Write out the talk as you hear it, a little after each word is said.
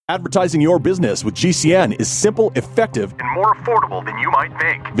Advertising your business with GCN is simple, effective, and more affordable than you might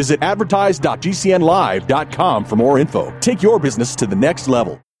think. Visit advertise.gcnlive.com for more info. Take your business to the next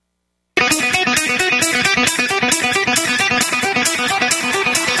level.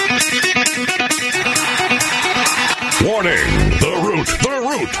 Warning!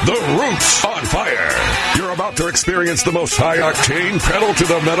 The root's on fire. You're about to experience the most high-octane,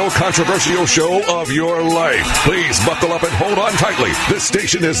 pedal-to-the-metal controversial show of your life. Please buckle up and hold on tightly. This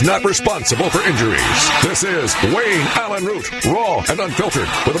station is not responsible for injuries. This is Wayne Allyn Root, raw and unfiltered,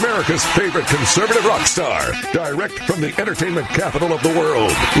 with America's favorite conservative rock star. Direct from the entertainment capital of the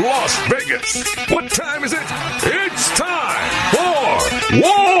world, Las Vegas. What time is it? It's time for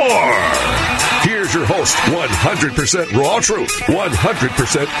War! Here's your host, 100% raw truth,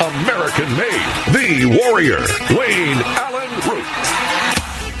 100% American made, the warrior, Wayne Allyn Root.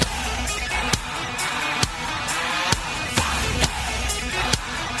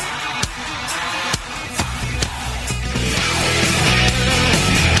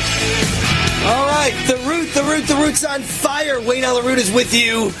 All right, the root's on fire. Wayne Allyn Root is with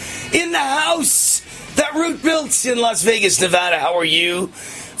you in the house that Root built in Las Vegas, Nevada. How are you?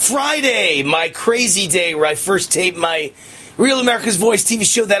 Friday, my crazy day where I first taped my Real America's Voice TV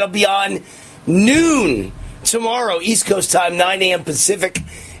show. That'll be on noon tomorrow, East Coast time, 9 a.m. Pacific.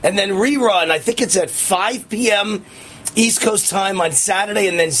 And then rerun, I think it's at 5 p.m. East Coast time on Saturday,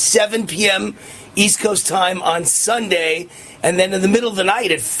 and then 7 p.m. East Coast time on Sunday. And then in the middle of the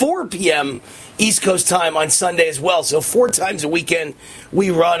night at 4 p.m. East Coast time on Sunday as well. So 4 times a weekend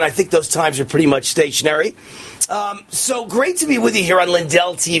we run. I think those times are pretty much stationary. So great to be with you here on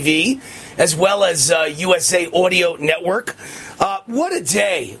Lindell TV, as well as USA Audio Network. What a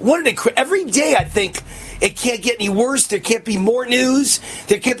day. Every day I think it can't get any worse. There can't be more news.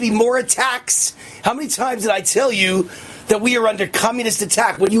 There can't be more attacks. How many times did I tell you that we are under communist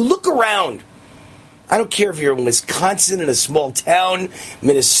attack? When you look around, I don't care if you're in Wisconsin, in a small town,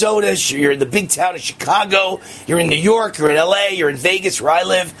 Minnesota, you're in the big town of Chicago, you're in New York, you're in LA, you're in Vegas, where I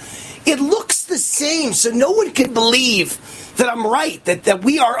live. It looks the same, so no one can believe that I'm right, that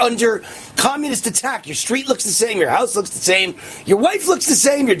we are under communist attack. Your street looks the same, your house looks the same, your wife looks the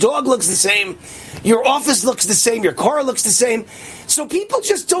same, your dog looks the same, your office looks the same, your car looks the same. So people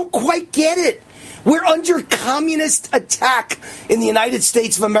just don't quite get it. We're under communist attack in the United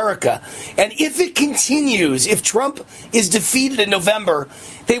States of America. And if it continues, if Trump is defeated in November,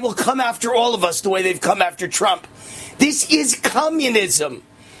 they will come after all of us the way they've come after Trump. This is communism.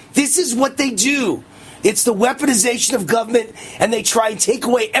 This is what they do. It's the weaponization of government, and they try and take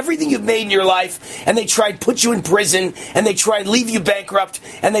away everything you've made in your life, and they try and put you in prison, and they try and leave you bankrupt,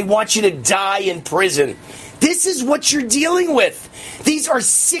 and they want you to die in prison. This is what you're dealing with. These are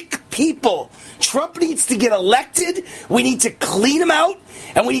sick people. Trump needs to get elected. We need to clean them out,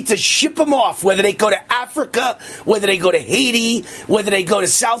 and we need to ship them off, whether they go to Africa, whether they go to Haiti, whether they go to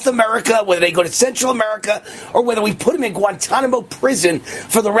South America, whether they go to Central America, or whether we put them in Guantanamo prison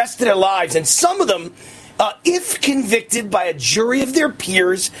for the rest of their lives. And some of them, if convicted by a jury of their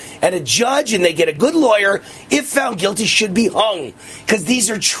peers and a judge, and they get a good lawyer, if found guilty, should be hung. Because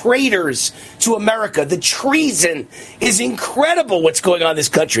these are traitors to America. The treason is incredible what's going on in this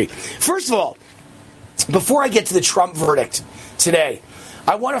country. First of all, before I get to the Trump verdict today,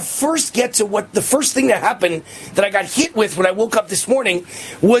 I want to first get to what the first thing that happened that I got hit with when I woke up this morning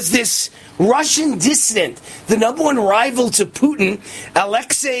was this Russian dissident, the number one rival to Putin,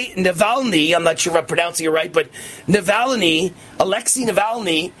 Alexei Navalny. I'm not sure if I'm pronouncing it right, but Alexei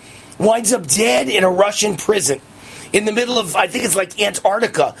Navalny winds up dead in a Russian prison in the middle of, I think it's like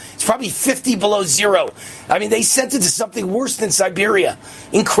Antarctica. It's probably 50 below zero. I mean, they sent it to something worse than Siberia.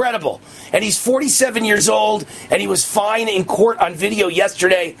 Incredible. And he's 47 years old, and he was fine in court on video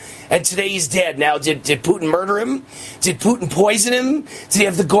yesterday, and today he's dead. Now, did Putin murder him? Did Putin poison him? Did he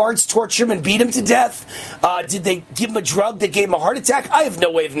have the guards torture him and beat him to death? Did they give him a drug that gave him a heart attack? I have no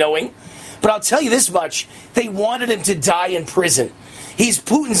way of knowing. But I'll tell you this much. They wanted him to die in prison. He's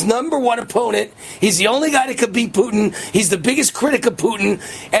Putin's number one opponent. He's the only guy that could beat Putin. He's the biggest critic of Putin.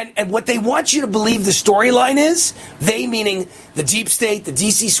 And what they want you to believe the storyline is, they meaning the deep state, the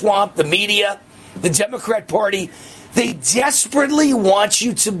DC swamp, the media, the Democrat Party, they desperately want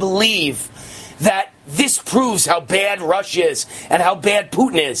you to believe that this proves how bad Russia is and how bad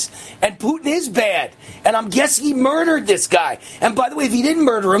Putin is. And Putin is bad. And I'm guessing he murdered this guy. And by the way, if he didn't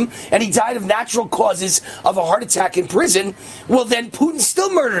murder him and he died of natural causes of a heart attack in prison, well, then Putin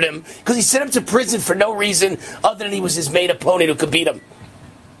still murdered him because he sent him to prison for no reason other than he was his main opponent who could beat him,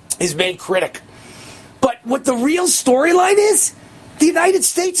 his main critic. But what the real storyline is, the United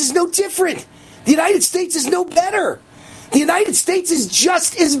States is no different. The United States is no better. The United States is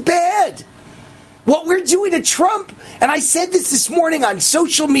just as bad. What we're doing to Trump, and I said this morning on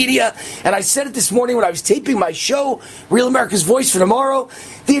social media, and I said it this morning when I was taping my show, Real America's Voice for Tomorrow,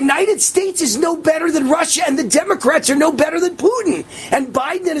 the United States is no better than Russia, and the Democrats are no better than Putin. And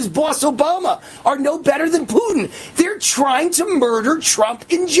Biden and his boss Obama are no better than Putin. They're trying to murder Trump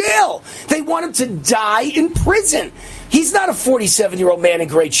in jail. They want him to die in prison. He's not a 47-year-old man in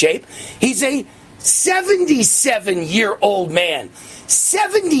great shape. He's a 77-year-old man.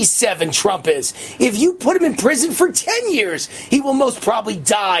 77 Trump is. If you put him in prison for 10 years, he will most probably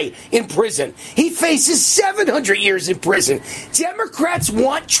die in prison. He faces 700 years in prison. Democrats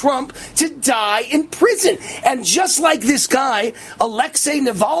want Trump to die in prison. And just like this guy, Alexei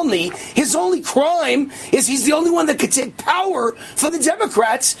Navalny, his only crime is he's the only one that could take power for the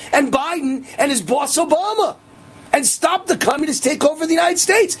Democrats and Biden and his boss Obama and stop the communist takeover of the United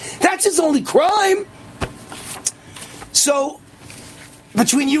States. That's his only crime. So,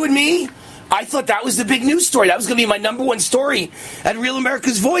 between you and me, I thought that was the big news story. That was going to be my number one story at Real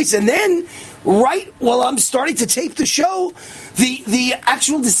America's Voice. And then, right while I'm starting to tape the show, the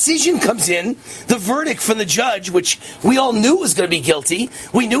actual decision comes in, the verdict from the judge, which we all knew was going to be guilty.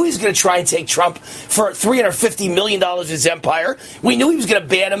 We knew he was going to try and take Trump for $350 million of his empire. We knew he was going to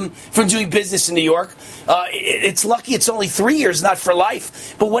ban him from doing business in New York. It's lucky it's only 3 years, not for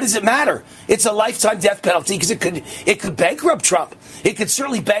life. But what does it matter? It's a lifetime death penalty because it could bankrupt Trump. It could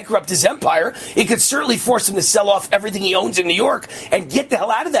certainly bankrupt his empire. It could certainly force him to sell off everything he owns in New York and get the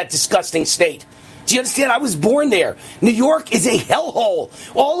hell out of that disgusting state. Do you understand? I was born there. New York is a hellhole.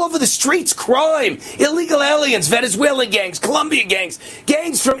 All over the streets, crime, illegal aliens, Venezuelan gangs, Colombian gangs,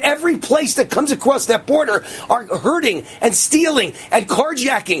 gangs from every place that comes across that border are hurting and stealing and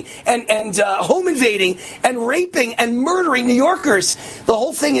carjacking and home invading and raping and murdering New Yorkers. The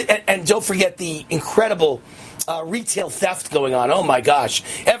whole thing, and don't forget the incredible retail theft going on. Oh my gosh.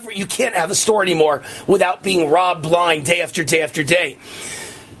 You can't have a store anymore without being robbed blind day after day after day.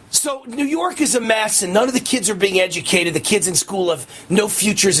 So New York is a mess, and none of the kids are being educated. The kids in school have no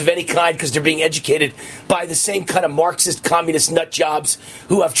futures of any kind because they're being educated by the same kind of Marxist, communist nut jobs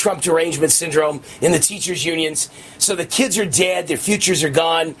who have Trump derangement syndrome in the teachers' unions. So the kids are dead, their futures are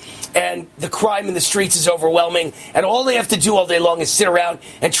gone, and the crime in the streets is overwhelming. And all they have to do all day long is sit around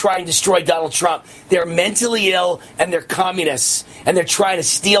and try and destroy Donald Trump. They're mentally ill, and they're communists, and they're trying to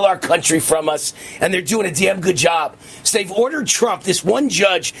steal our country from us, and they're doing a damn good job. So they've ordered Trump, this one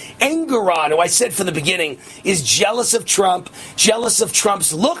judge, Engoron, who I said from the beginning, is jealous of Trump, jealous of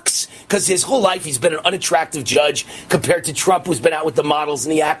Trump's looks, because his whole life he's been an unattractive judge compared to Trump, who's been out with the models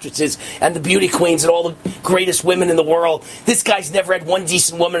and the actresses and the beauty queens and all the greatest women in the world. This guy's never had one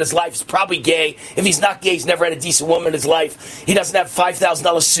decent woman in his life. He's probably gay. If he's not gay, he's never had a decent woman in his life. He doesn't have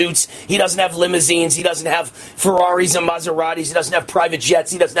 $5,000 suits. He doesn't have limousines. He doesn't have Ferraris and Maseratis. He doesn't have private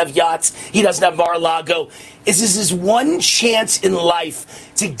jets. He doesn't have yachts. He doesn't have Mar-a-Lago. This is his one chance in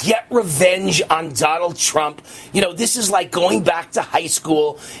life to get revenge on Donald Trump. You know, this is like going back to high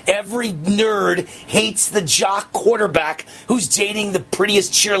school. Every nerd hates the jock quarterback who's dating the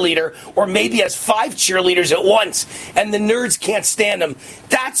prettiest cheerleader, or maybe has 5 cheerleaders at once, and the nerds can't stand him.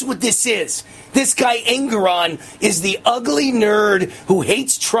 That's what this is. This guy, Engoron, is the ugly nerd who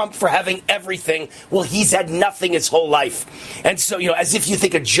hates Trump for having everything. Well, he's had nothing his whole life. And so, you know, as if you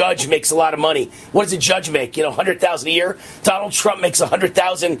think a judge makes a lot of money. What does a judge make? You know, $100,000 a year? Donald Trump makes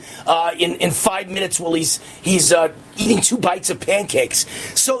 $100,000 in 5 minutes while he's eating 2 bites of pancakes.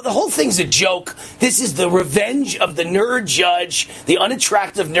 So the whole thing's a joke. This is the revenge of the nerd judge, the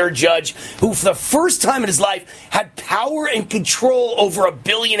unattractive nerd judge, who for the first time in his life had power and control over a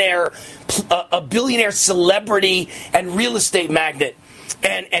billionaire celebrity and real estate magnate.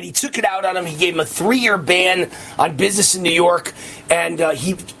 And he took it out on him. He gave him a 3-year ban on business in New York. And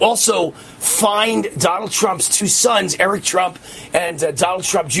he also fined Donald Trump's 2 sons, Eric Trump and Donald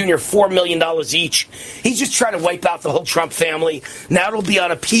Trump Jr., $4 million each. He's just trying to wipe out the whole Trump family. Now it'll be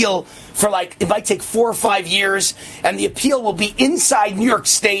on appeal for it might take 4 or 5 years, and the appeal will be inside New York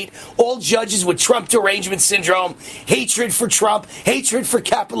State. All judges with Trump derangement syndrome, hatred for Trump, hatred for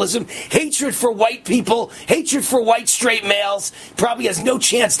capitalism, hatred for white people, hatred for white straight males. Probably has no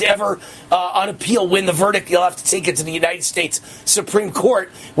chance to ever, on appeal, win the verdict. You'll have to take it to the United States Supreme Court,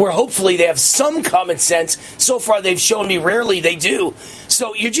 where hopefully they have some common sense. So far, they've shown me rarely they do.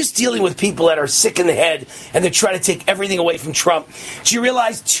 So you're just dealing with people that are sick in the head, and they're trying to take everything away from Trump. Do you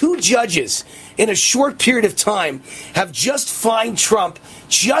realize 2 judges in a short period of time have just fined Trump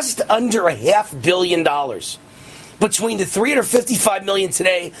just under $500 million? Between the $355 million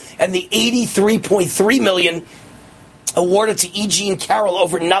today and the $83.3 million awarded to E. Jean Carroll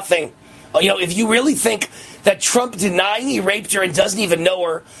over nothing If you really think that Trump denying he raped her and doesn't even know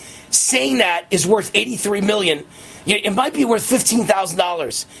her, saying that is worth $83 million, it might be worth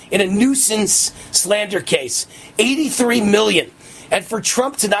 $15,000 in a nuisance slander case. $83 million. And for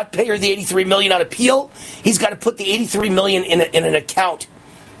Trump to not pay her the $83 million on appeal, he's got to put the $83 million in an account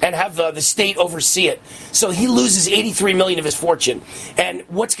and have the state oversee it. So he loses $83 million of his fortune. And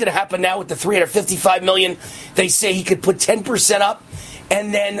what's going to happen now with the $355 million? They say he could put 10% up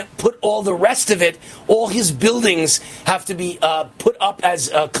and then put all the rest of it, all his buildings have to be put up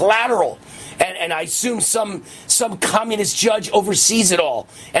as collateral. And I assume some communist judge oversees it all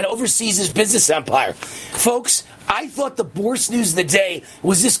and oversees his business empire. Folks, I thought the worst news of the day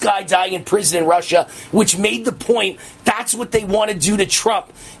was this guy dying in prison in Russia, which made the point that's what they want to do to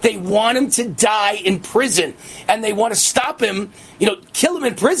Trump. They want him to die in prison, and they want to stop him, kill him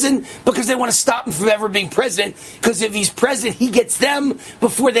in prison because they want to stop him from ever being president, because if he's president, he gets them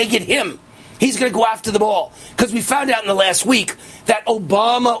before they get him. He's going to go after them all. Because we found out in the last week that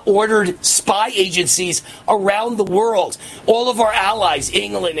Obama ordered spy agencies around the world. All of our allies,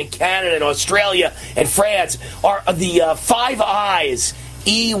 England and Canada and Australia and France, are the Five Eyes,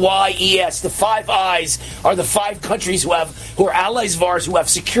 EYES. The Five Eyes are the 5 countries who are allies of ours, who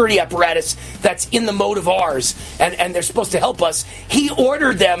have security apparatus that's in the mode of ours, and they're supposed to help us. He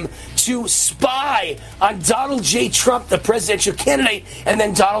ordered them to spy on Donald J. Trump, the presidential candidate, and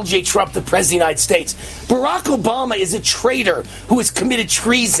then Donald J. Trump, the president of the United States. Barack Obama is a traitor who has committed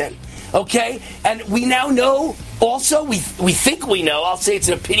treason. Okay? And we now know, also, we think we know, I'll say it's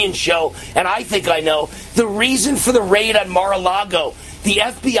an opinion show, and I think I know, the reason for the raid on Mar-a-Lago. The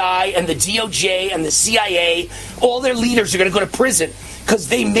FBI and the DOJ and the CIA, all their leaders are going to go to prison because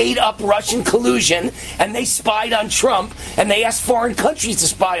they made up Russian collusion and they spied on Trump and they asked foreign countries to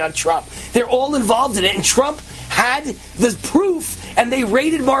spy on Trump. They're all involved in it, and Trump had the proof, and they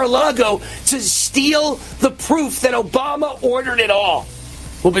raided Mar-a-Lago to steal the proof that Obama ordered it all.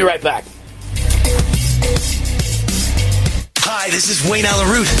 We'll be right back. Hi, this is Wayne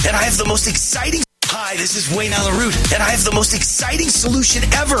Allyn, and I have the most exciting... Hi, this is Wayne Allyn, and I have the most exciting solution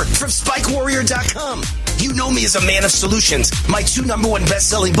ever from SpikeWarrior.com. You know me as a man of solutions. My 2 #1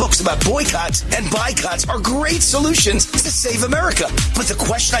 best-selling books about boycotts and boycotts are great solutions to save America. But the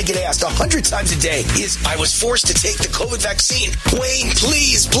question I get asked 100 times a day is, I was forced to take the COVID vaccine. Wayne,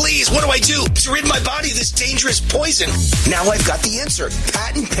 please, what do I do to rid my body of this dangerous poison? Now I've got the answer.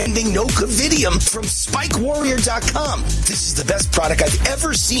 Patent-pending no-covidium from SpikeWarrior.com. This is the best product I've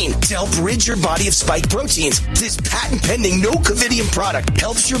ever seen to help rid your body of spike proteins. This patent-pending no-covidium product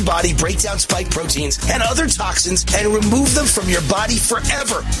helps your body break down spike proteins and other toxins and remove them from your body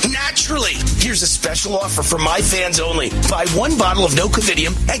forever, naturally. Here's a special offer for my fans only. Buy 1 bottle of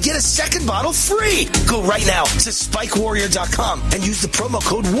no-covidium and get a 2nd bottle free. Go right now to SpikeWarrior.com and use the promo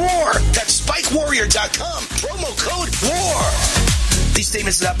code WAR. That's SpikeWarrior.com. Promo code WAR. These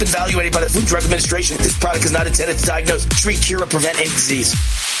statements have not been evaluated by the Food and Drug Administration. This product is not intended to diagnose, treat, cure, or prevent any disease.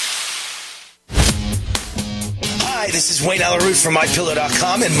 Hi, this is Wayne Allyn from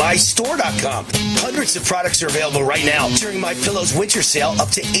MyPillow.com and MyStore.com. Hundreds of products are available right now during MyPillow's winter sale, up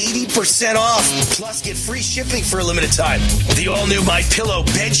to 80% off. Plus, get free shipping for a limited time. The all-new MyPillow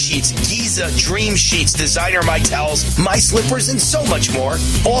bed sheets, Giza Dream Sheets, designer My Towels, My Slippers, and so much more.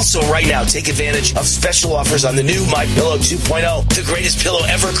 Also, right now, take advantage of special offers on the new MyPillow 2.0, the greatest pillow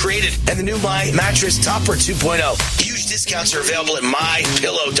ever created, and the new My Mattress Topper 2.0. Huge discounts are available at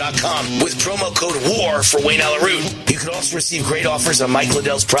MyPillow.com with promo code WAR for Wayne Allyn. You can also receive great offers on Mike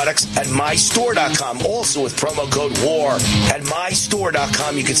Liddell's products at MyStore.com, also with promo code WAR. At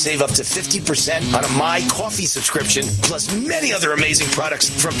MyStore.com, you can save up to 50% on a My Coffee subscription, plus many other amazing products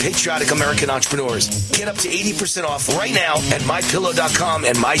from patriotic American entrepreneurs. Get up to 80% off right now at MyPillow.com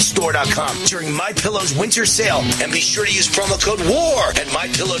and MyStore.com during MyPillow's winter sale. And be sure to use promo code WAR at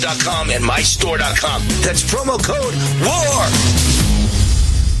MyPillow.com and MyStore.com. That's promo code WAR.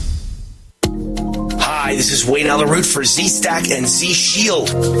 Hi, this is Wayne Allyn for Z-Stack and Z-Shield.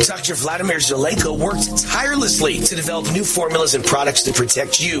 Dr. Vladimir Zelenko worked tirelessly to develop new formulas and products to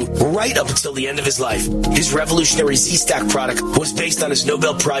protect you right up until the end of his life. His revolutionary Z-Stack product was based on his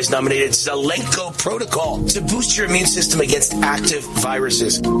Nobel Prize-nominated Zelenko protocol to boost your immune system against active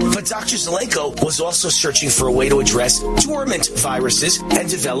viruses. But Dr. Zelenko was also searching for a way to address dormant viruses and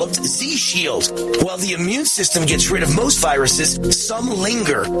developed Z-Shield. While the immune system gets rid of most viruses, some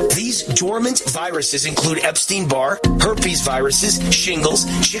linger. These dormant viruses include Epstein-Barr, herpes viruses, shingles,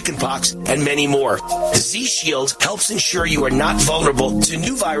 chickenpox, and many more. Z-Shield helps ensure you are not vulnerable to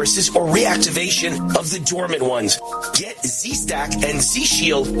new viruses or reactivation of the dormant ones. Get Z-Stack and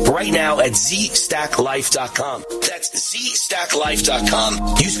Z-Shield right now at ZStackLife.com. That's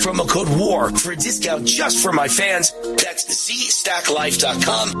ZStackLife.com. Use promo code WAR for a discount just for my fans. That's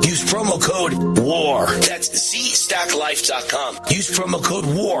ZStackLife.com. Use promo code WAR. That's ZStackLife.com. Use promo code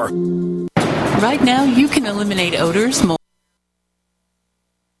WAR. Right now, you can eliminate odors, mold.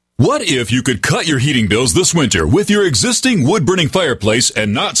 What if you could cut your heating bills this winter with your existing wood-burning fireplace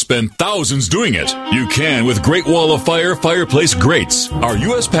and not spend thousands doing it? You can with Great Wall of Fire fireplace grates. Our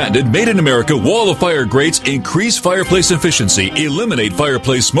U.S. patented made-in-America Wall of Fire grates increase fireplace efficiency, eliminate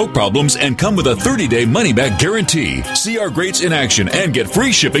fireplace smoke problems, and come with a 30-day money-back guarantee. See our grates in action and get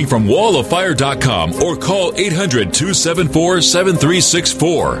free shipping from walloffire.com or call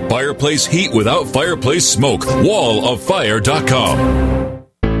 800-274-7364. Fireplace heat without fireplace smoke. walloffire.com.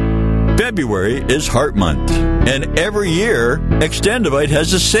 February is Heart Month, and every year, Extendivite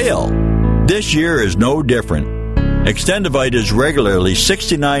has a sale. This year is no different. Extendivite is regularly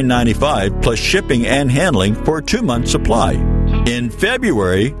 $69.95 plus shipping and handling for a 2-month supply. In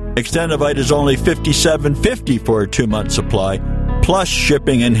February, Extendivite is only $57.50 for a 2-month supply plus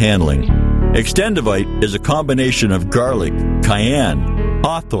shipping and handling. Extendivite is a combination of garlic, cayenne,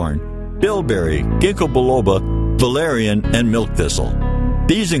 hawthorn, bilberry, ginkgo biloba, valerian, and milk thistle.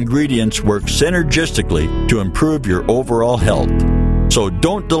 These ingredients work synergistically to improve your overall health. So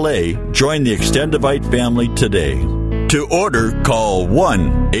don't delay. Join the Extendivite family today. To order, call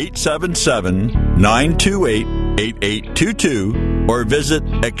 1-877-928-8822 or visit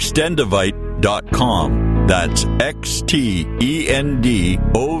extendivite.com. That's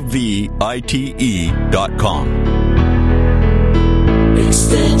XTENDOVITE.com.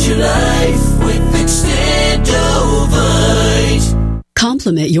 Extend your life with Extendovite.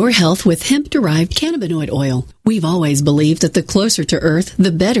 Complement your health with hemp-derived cannabinoid oil. We've always believed that the closer to Earth,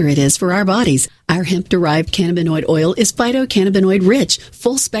 the better it is for our bodies. Our hemp-derived cannabinoid oil is phytocannabinoid-rich,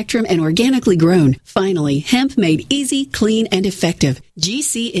 full-spectrum, and organically grown. Finally, hemp made easy, clean, and effective.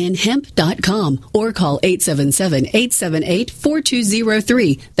 GCNhemp.com or call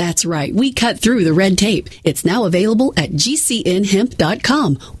 877-878-4203. That's right, we cut through the red tape. It's now available at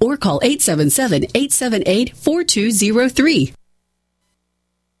GCNhemp.com or call 877-878-4203.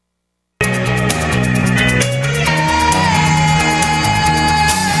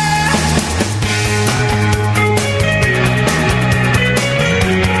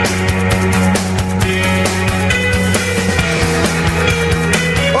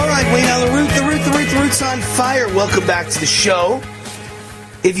 On fire. Welcome back to the show.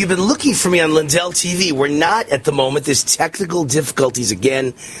 If you've been looking for me on Lindell TV, we're not at the moment. There's technical difficulties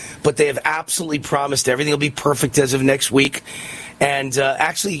again, but they have absolutely promised everything will be perfect as of next week. And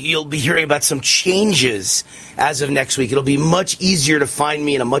actually, you'll be hearing about some changes as of next week. It'll be much easier to find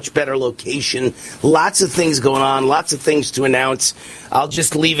me in a much better location. Lots of things going on, lots of things to announce. I'll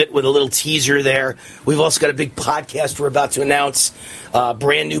just leave it with a little teaser there. We've also got a big podcast we're about to announce,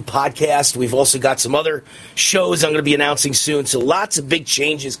 brand new podcast. We've also got some other shows I'm going to be announcing soon. So lots of big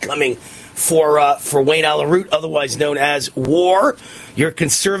changes coming for Wayne Allyn Root, otherwise known as War, your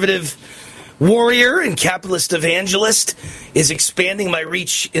conservative warrior and capitalist evangelist, is expanding my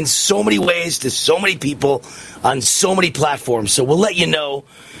reach in so many ways to so many people on so many platforms. So we'll let you know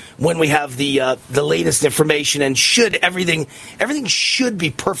when we have the latest information, and everything should be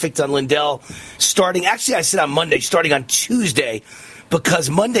perfect on Lindell starting. Actually, I said on Monday, starting on Tuesday,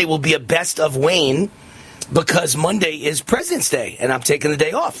 because Monday will be a best of Wayne. Because Monday is President's Day, and I'm taking the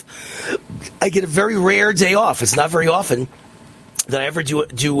day off. I get a very rare day off. It's not very often that I ever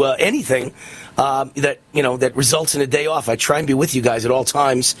do anything that results in a day off. I try and be with you guys at all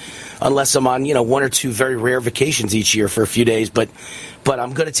times, unless I'm on one or two very rare vacations each year for a few days. But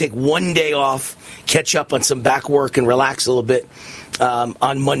I'm going to take one day off, catch up on some back work, and relax a little bit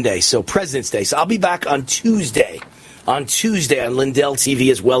on Monday. So President's Day. So I'll be back on Tuesday. On Lindell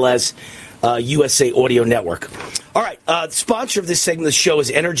TV, as well as USA Audio Network. All right, the sponsor of this segment of the show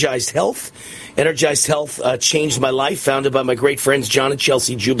is Energized Health. Energized Health changed my life, founded by my great friends John and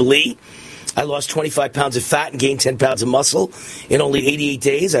Chelsea Jubilee. I lost 25 pounds of fat and gained 10 pounds of muscle in only 88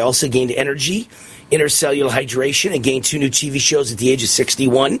 days. I also gained energy, intercellular hydration, and gained 2 new TV shows at the age of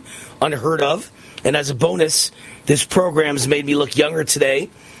 61. Unheard of. And as a bonus, this program has made me look younger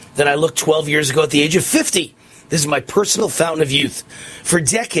today than I looked 12 years ago at the age of 50. This is my personal fountain of youth. For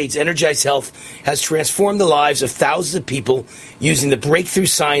decades, Energized Health has transformed the lives of thousands of people using the breakthrough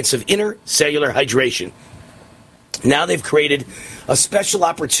science of intercellular hydration. Now they've created a special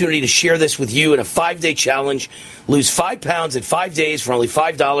opportunity to share this with you in a 5-day challenge. Lose 5 pounds in 5 days for only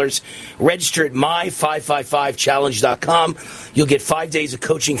 $5. Register at my555challenge.com. You'll get 5 days of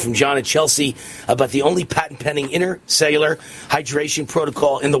coaching from John and Chelsea about the only patent-pending intercellular hydration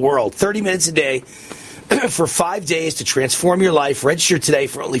protocol in the world. 30 minutes a day for 5 days to transform your life. Register today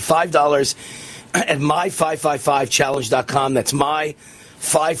for only $5 at my555challenge.com. That's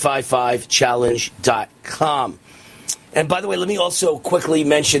my555challenge.com. And by the way, let me also quickly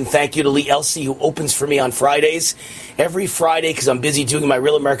mention thank you to Lee Elsey, who opens for me on Fridays. Every Friday, because I'm busy doing my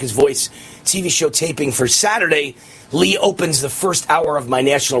Real America's Voice TV show taping for Saturday, Lee opens the first hour of my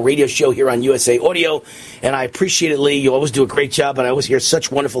national radio show here on USA Audio. And I appreciate it, Lee. You always do a great job, and I always hear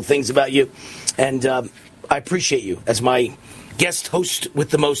such wonderful things about you. And I appreciate you as my guest host with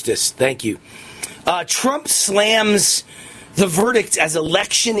the mostest. Thank you. Trump slams the verdict as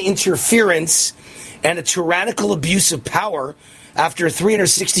election interference and a tyrannical abuse of power after a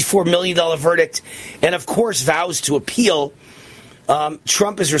 $364 million verdict, and of course vows to appeal.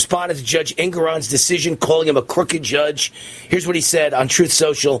 Trump has responded to Judge Engoron's decision, calling him a crooked judge. Here's what he said on Truth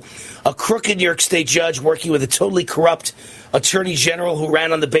Social. A crooked New York State judge working with a totally corrupt attorney general who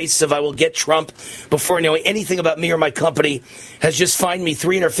ran on the basis of I will get Trump before knowing anything about me or my company has just fined me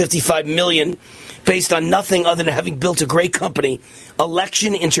 $355 million based on nothing other than having built a great company.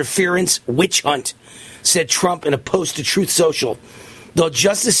 Election interference witch hunt, said Trump in a post to Truth Social. The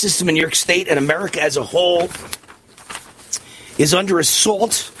justice system in New York State and America as a whole is under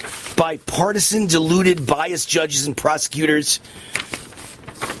assault by partisan, deluded, biased judges and prosecutors.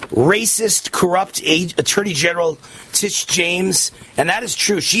 Racist, corrupt Attorney General Tish James, and that is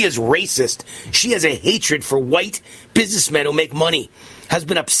true. She is racist. She has a hatred for white businessmen who make money, has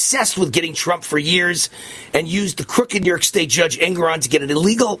been obsessed with getting Trump for years, and used the crooked New York State Judge Engoron to get an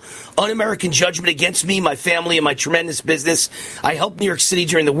illegal, un-American judgment against me, my family, and my tremendous business. I helped New York City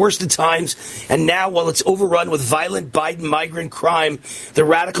during the worst of times, and now, while it's overrun with violent Biden migrant crime, the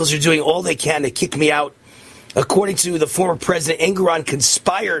radicals are doing all they can to kick me out. According to the former president, Engoron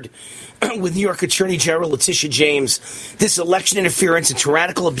conspired with New York Attorney General Letitia James. This election interference and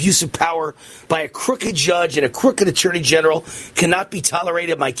tyrannical abuse of power by a crooked judge and a crooked attorney general cannot be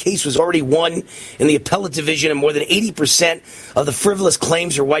tolerated. My case was already won in the appellate division, and more than 80% of the frivolous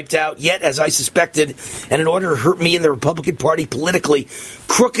claims are wiped out. Yet, as I suspected, and in order to hurt me and the Republican Party politically,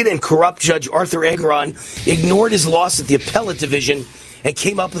 crooked and corrupt Judge Arthur Engoron ignored his loss at the appellate division and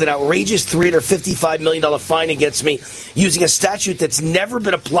came up with an outrageous $355 million fine against me using a statute that's never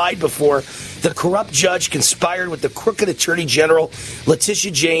been applied before. The corrupt judge conspired with the crooked attorney general,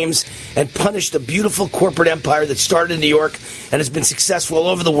 Letitia James, and punished a beautiful corporate empire that started in New York and has been successful all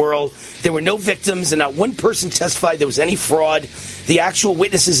over the world. There were no victims, and not one person testified there was any fraud. The actual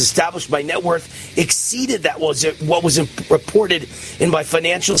witnesses established by net worth exceeded what was reported in my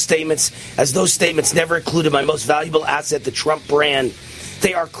financial statements, as those statements never included my most valuable asset, the Trump brand.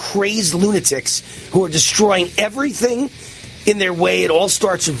 They are crazed lunatics who are destroying everything in their way. It all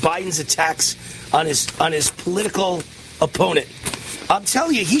starts with Biden's attacks on his political opponent. I'm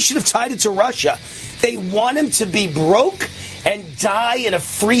telling you, he should have tied it to Russia. They want him to be broke and die in a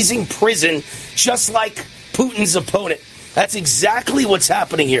freezing prison, just like Putin's opponent. That's exactly what's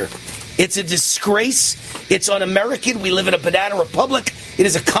happening here. It's a disgrace. It's un-American. We live in a banana republic. It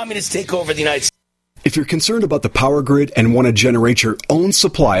is a communist takeover of the United States. If you're concerned about the power grid and want to generate your own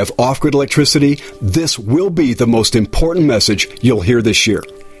supply of off-grid electricity, this will be the most important message you'll hear this year.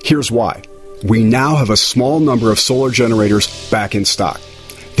 Here's why. We now have a small number of solar generators back in stock.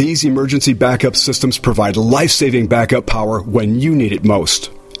 These emergency backup systems provide life-saving backup power when you need it most.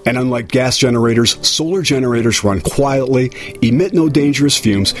 And unlike gas generators, solar generators run quietly, emit no dangerous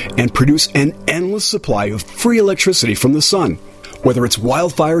fumes, and produce an endless supply of free electricity from the sun. Whether it's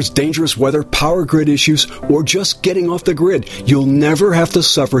wildfires, dangerous weather, power grid issues, or just getting off the grid, you'll never have to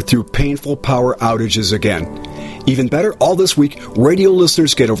suffer through painful power outages again. Even better, all this week, radio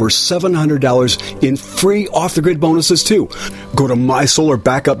listeners get over $700 in free off-the-grid bonuses, too. Go to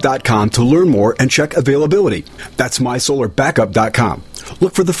MySolarBackup.com to learn more and check availability. That's MySolarBackup.com.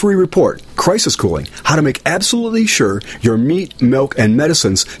 Look for the free report, Crisis Cooling, how to make absolutely sure your meat, milk, and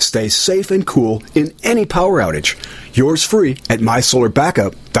medicines stay safe and cool in any power outage. Yours free at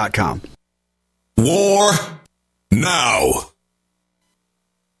MySolarBackup.com. War now.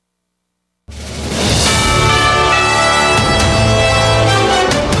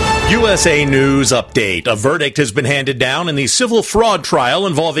 USA News Update. A verdict has been handed down in the civil fraud trial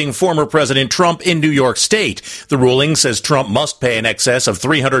involving former President Trump in New York State. The ruling says Trump must pay in excess of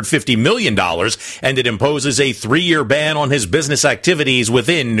 $350 million, and it imposes a 3-year ban on his business activities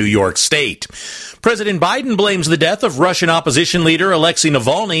within New York State. President Biden blames the death of Russian opposition leader Alexei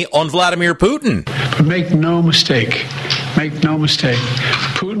Navalny on Vladimir Putin. But make no mistake,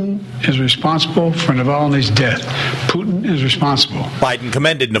 Putin is responsible for Navalny's death. Putin is responsible. Biden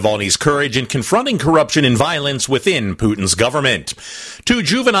commended Navalny's courage in confronting corruption and violence within Putin's government. 2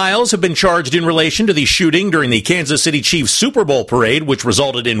 juveniles have been charged in relation to the shooting during the Kansas City Chiefs Super Bowl parade, which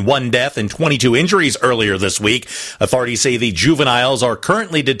resulted in 1 death and 22 injuries earlier this week. Authorities say the juveniles are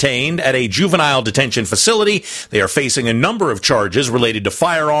currently detained at a juvenile detention facility. They are facing a number of charges related to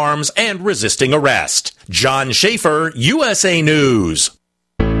firearms and resisting arrest. John Schaefer, USA News.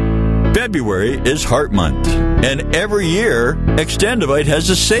 February is Heart Month, and every year, Extendivite has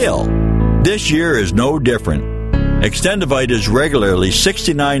a sale. This year is no different. Extendivite is regularly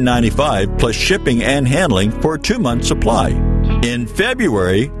 $69.95 plus shipping and handling for a 2-month supply. In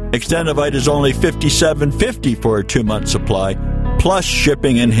February, Extendivite is only $57.50 for a 2-month supply plus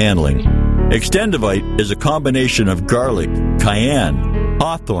shipping and handling. Extendivite is a combination of garlic, cayenne,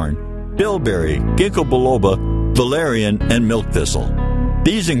 hawthorn, bilberry, ginkgo biloba, valerian, and milk thistle.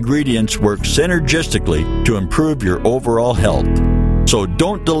 These ingredients work synergistically to improve your overall health. So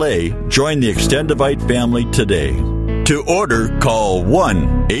don't delay. Join the Extendivite family today. To order, call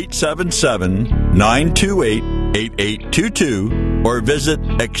 1-877-928-8822 or visit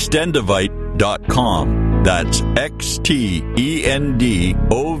extendivite.com. That's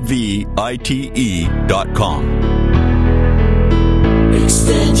XTENDOVITE.com.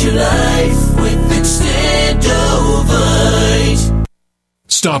 Extend your life with Extendovite.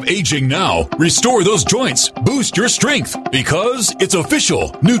 Stop aging now. Restore those joints. Boost your strength. Because it's official.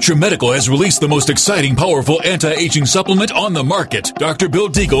 NutriMedical has released the most exciting, powerful anti-aging supplement on the market. Dr. Bill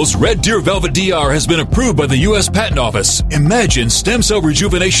Deagle's Red Deer Velvet DR has been approved by the U.S. Patent Office. Imagine stem cell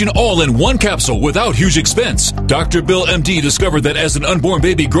rejuvenation all in one capsule without huge expense. Dr. Bill MD discovered that as an unborn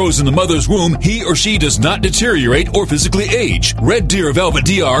baby grows in the mother's womb, he or she does not deteriorate or physically age. Red Deer Velvet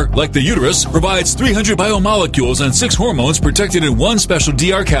DR, like the uterus, provides 300 biomolecules and 6 hormones protected in one special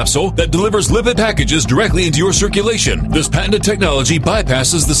DR capsule that delivers lipid packages directly into your circulation. This patented technology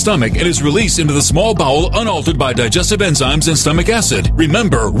bypasses the stomach and is released into the small bowel unaltered by digestive enzymes and stomach acid.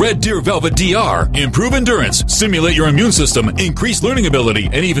 Remember, Red Deer Velvet DR. Improve endurance, stimulate your immune system, increase learning ability,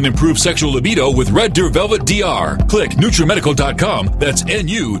 and even improve sexual libido with Red Deer Velvet DR. Click NutriMedical.com, that's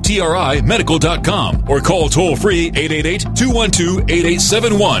NUTRI Medical.com, or call toll-free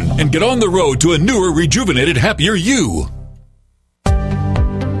 888-212-8871 and get on the road to a newer, rejuvenated, happier you.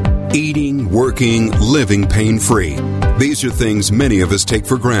 Eating, working, living pain-free. These are things many of us take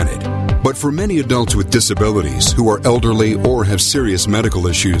for granted. But for many adults with disabilities who are elderly or have serious medical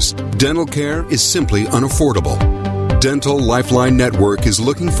issues, dental care is simply unaffordable. Dental Lifeline Network is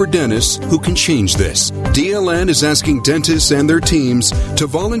looking for dentists who can change this. DLN is asking dentists and their teams to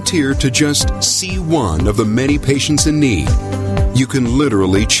volunteer to just see one of the many patients in need. You can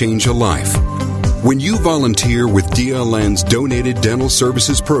literally change a life. When you volunteer with DLN's Donated Dental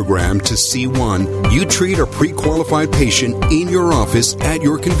Services Program to C1, you treat a pre-qualified patient in your office at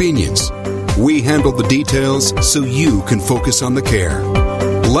your convenience. We handle the details so you can focus on the care.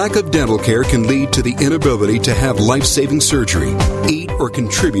 Lack of dental care can lead to the inability to have life-saving surgery, eat, or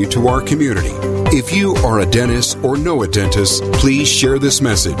contribute to our community. If you are a dentist or know a dentist, please share this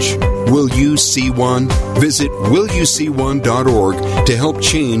message. Will you see one? Visit willyouseeone.org to help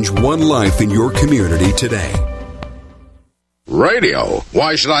change one life in your community today. Radio?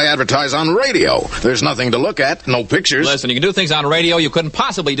 Why should I advertise on radio? There's nothing to look at, no pictures. Listen, you can do things on radio you couldn't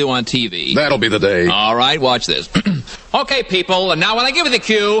possibly do on TV. That'll be the day. All right, watch this. Okay, people, and now when I give you the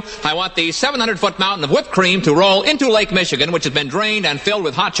cue, I want the 700-foot mountain of whipped cream to roll into Lake Michigan, which has been drained and filled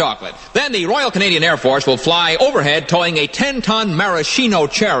with hot chocolate. Then the Royal Canadian Air Force will fly overhead towing a 10-ton maraschino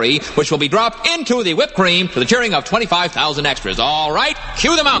cherry, which will be dropped into the whipped cream to the cheering of 25,000 extras. All right,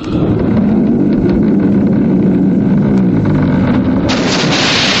 cue the mountain.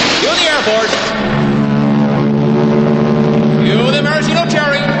 Airport. Cue the maraschino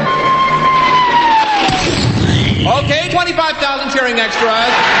cherry. Okay, 25,000 cheering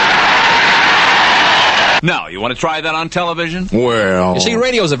extras. Now, you want to try that on television? Well... You see,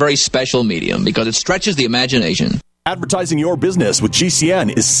 radio is a very special medium because it stretches the imagination. Advertising your business with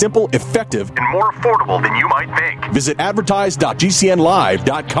GCN is simple, effective, and more affordable than you might think. Visit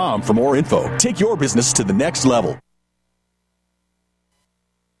advertise.gcnlive.com for more info. Take your business to the next level.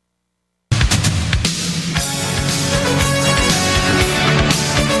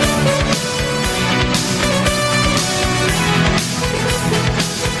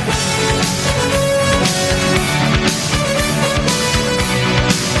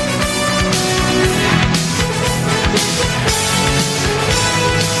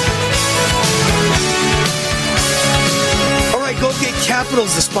 Capital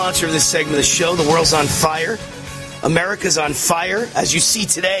is the sponsor of this segment of the show. The world's on fire. America's on fire, as you see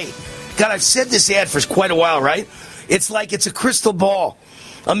today. God, I've said this ad for quite a while, right? It's like it's a crystal ball.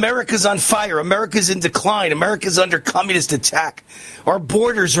 America's on fire. America's in decline. America's under communist attack. Our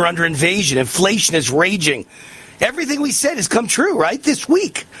borders are under invasion. Inflation is raging. Everything we said has come true, right? This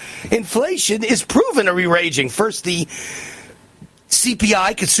week, inflation is proven to be raging. First, the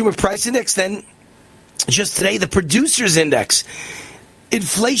CPI, Consumer Price Index, then just today, the Producers Index.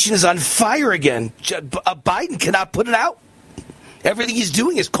 Inflation is on fire again. Biden cannot put it out. Everything he's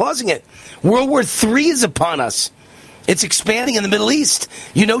doing is causing it. World War III is upon us. It's expanding in the Middle East.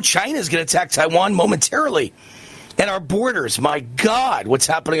 You know China is going to attack Taiwan momentarily. And our borders, my God, what's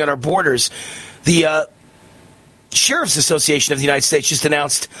happening on our borders. The Sheriff's Association of the United States just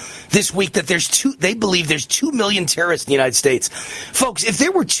announced this week that they believe there's 2 million terrorists in the United States. Folks, if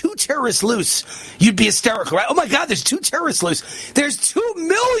there were 2 terrorists loose, you'd be hysterical, right? Oh my God, there's 2 terrorists loose. There's 2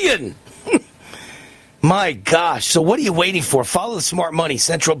 million. My gosh. So what are you waiting for? Follow the smart money.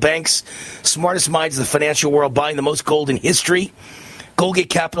 Central banks, smartest minds of the financial world buying the most gold in history. Goldgate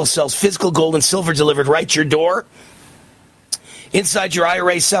Capital sells physical gold and silver delivered right to your door. Inside your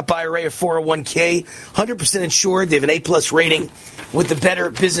IRA, SEP IRA, or 401k, 100% insured. They have an A-plus rating with the Better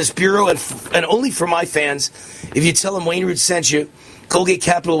Business Bureau. And only for my fans, if you tell them Wayne Root sent you, Goldgate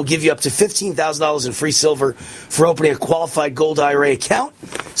Capital will give you up to $15,000 in free silver for opening a qualified gold IRA account.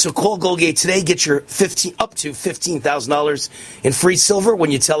 So call Goldgate today. Get your up to $15,000 in free silver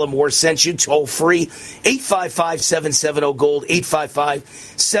when you tell them War sent you. Toll free, 855-770-GOLD,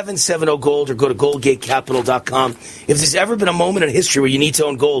 855-770-GOLD, or go to goldgatecapital.com. If there's ever been a moment in history where you need to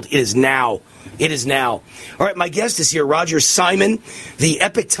own gold, it is now. It is now. All right, my guest is here, Roger Simon, the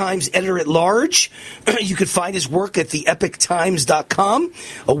Epoch Times editor-at-large. You can find his work at theepochtimes.com.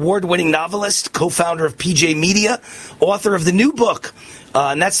 Award-winning novelist, co-founder of PJ Media, author of the new book,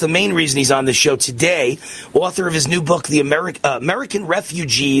 and that's the main reason he's on the show today, author of his new book, The American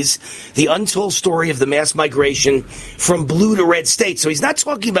Refugees, The Untold Story of the Mass Migration from Blue to Red States. So he's not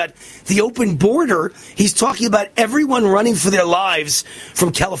talking about the open border. He's talking about everyone running for their lives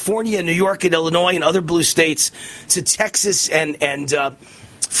from California and New York and Illinois and other blue states to Texas and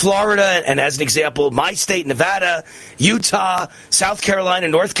Florida, and as an example, my state, Nevada, Utah, South Carolina,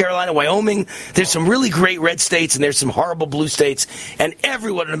 North Carolina, Wyoming. There's some really great red states, and there's some horrible blue states, and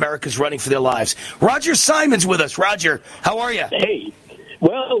everyone in America is running for their lives. Roger Simon's with us. Roger, how are you? Hey,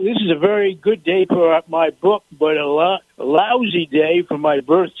 well, this is a very good day for my book, but a lousy day for my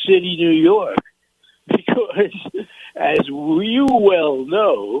birth city, New York, because, as you well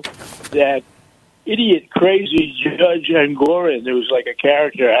know, that idiot, crazy Judge Engoron, who was like a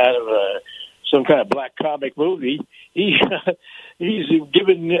character out of some kind of black comic movie, he's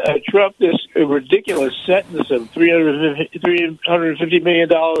given Trump this ridiculous sentence of $350 million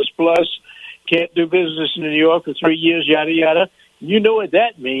plus, can't do business in New York for 3 years, yada, yada. You know what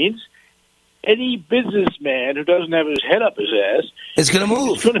that means. Any businessman who doesn't have his head up his ass is going to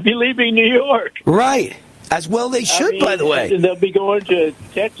move. Is going to be leaving New York. Right. As well they should, by the way. They'll be going to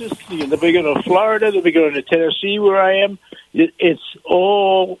Texas, they'll be going to Florida, they'll be going to Tennessee, where I am. It's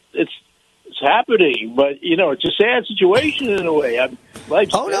happening, but, you know, it's a sad situation in a way.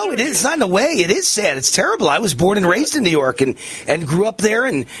 No, it is. It's not in a way. It is sad. It's terrible. I was born and raised in New York and grew up there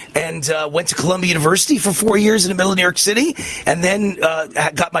and went to Columbia University for 4 years in the middle of New York City, and then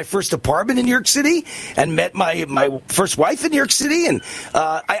got my first apartment in New York City and met my first wife in New York City. And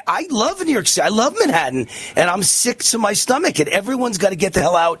I love New York City. I love Manhattan, and I'm sick to my stomach, and everyone's got to get the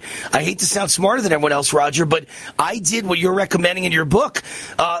hell out. I hate to sound smarter than everyone else, Roger, but I did what you're recommending in your book.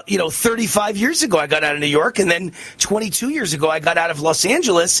 35 years ago I got out of New York, and then 22 years ago I got out of Los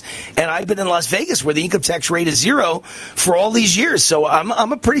Angeles, and I've been in Las Vegas where the income tax rate is 0 for all these years. So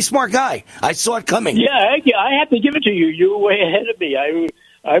I'm a pretty smart guy. I saw it coming. Yeah, I have to give it to you. You were way ahead of me.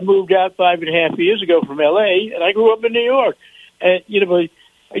 I moved out 5.5 years ago from L.A., and I grew up in New York. And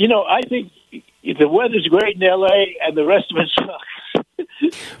I think the weather's great in L.A., and the rest of it sucks.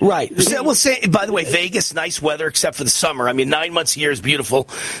 Right. We'll say, by the way, Vegas, nice weather except for the summer. I mean, 9 months a year is beautiful.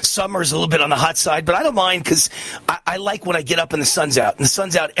 Summer's a little bit on the hot side, but I don't mind because I like when I get up and the sun's out. And the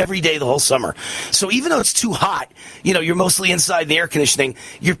sun's out every day the whole summer. So even though it's too hot, you're mostly inside in the air conditioning,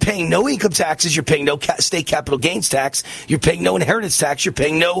 you're paying no income taxes, you're paying no state capital gains tax, you're paying no inheritance tax, you're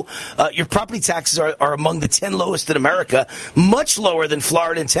paying no, your property taxes are among the 10 lowest in America, much lower than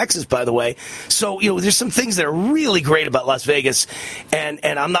Florida and Texas, by the way. So, there's some things that are really great about Las Vegas. And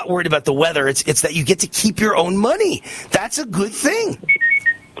I'm not worried about the weather. It's that you get to keep your own money. That's a good thing.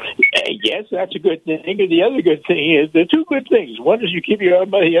 Yes, that's a good thing. And the other good thing is, there are two good things. One is you keep your own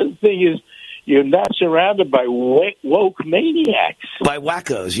money. The other thing is you're not surrounded by woke maniacs. By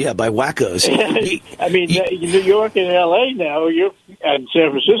wackos, yeah, by wackos. I mean, New York and L.A. now, and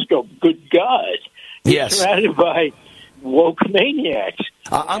San Francisco, good God. You're surrounded by woke maniacs.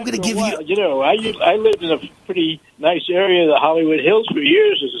 I'm going to give you... You know, I lived in a pretty nice area of the Hollywood Hills for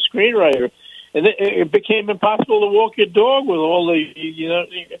years as a screenwriter, and it became impossible to walk your dog with all the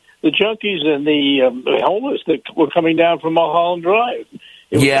junkies and the homeless that were coming down from Mulholland Drive.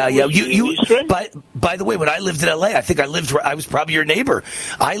 By the way, when I lived in L.A., I was probably your neighbor.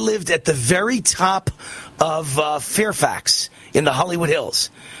 I lived at the very top of Fairfax in the Hollywood Hills.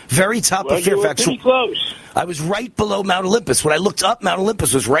 Very top of Fairfax. Pretty close. I was right below Mount Olympus. When I looked up, Mount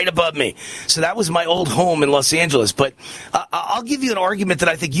Olympus was right above me. So that was my old home in Los Angeles. But I'll give you an argument that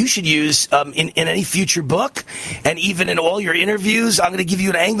I think you should use in any future book, and even in all your interviews. I'm going to give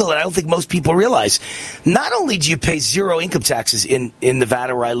you an angle that I don't think most people realize. Not only do you pay zero income taxes in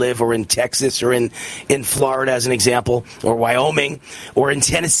Nevada, where I live, or in Texas, or in Florida, as an example, or Wyoming, or in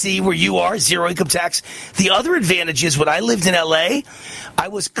Tennessee, where you are, zero income tax. The other advantage is when I lived in L.A., I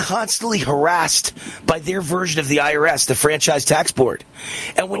was constantly harassed by their version of the IRS, the Franchise Tax Board.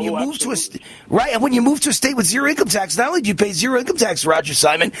 And when you move to a state with zero income tax, not only do you pay zero income tax, Roger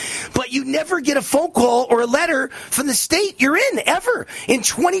Simon, but you never get a phone call or a letter from the state you're in, ever. In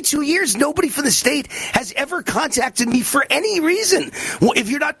 22 years, nobody from the state has ever contacted me for any reason. Well, if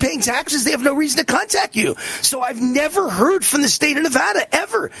you're not paying taxes, they have no reason to contact you. So I've never heard from the state of Nevada,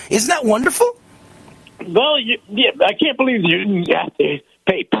 ever. Isn't that wonderful? Well, I can't believe you didn't have to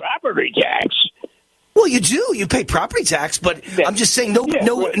pay property tax. Well, you do. You pay property tax, but I'm just saying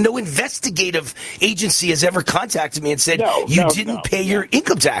no investigative agency has ever contacted me and said you didn't pay your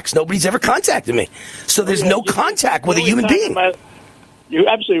income tax. Nobody's ever contacted me. So there's no contact with a human being. You're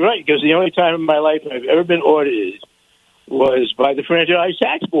absolutely right, because the only time in my life I've ever been audited was by the Franchise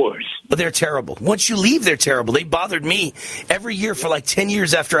Tax Board. But they're terrible. Once you leave, they're terrible. They bothered me every year for like 10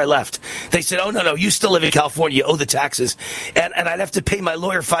 years after I left. They said, oh, no, you still live in California. You owe the taxes. And I'd have to pay my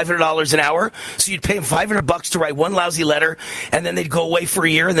lawyer $500 an hour. So you'd pay him $500 to write one lousy letter, and then they'd go away for a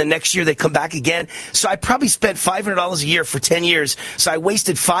year, and the next year they'd come back again. So I probably spent $500 a year for 10 years. So I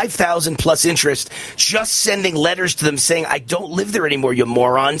wasted $5,000 plus interest just sending letters to them saying, I don't live there anymore, you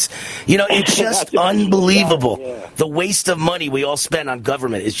morons. You know, it's just unbelievable. The waste of money we all spend on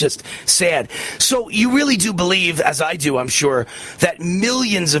government is just sad. So you really do believe, as I do, I'm sure, that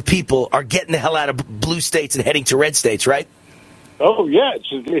millions of people are getting the hell out of blue states and heading to red states, right? Oh, yeah.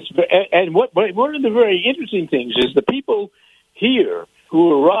 And one of the very interesting things is the people here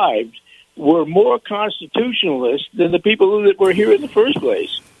who arrived were more constitutionalist than the people that were here in the first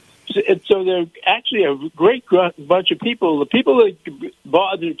place. So they're actually a great bunch of people. The people that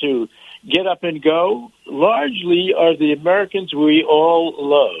bother to get up and go largely are the Americans we all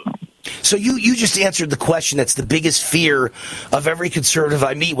love. So you just answered the question that's the biggest fear of every conservative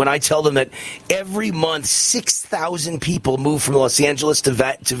I meet when I tell them that every month 6,000 people move from Los Angeles to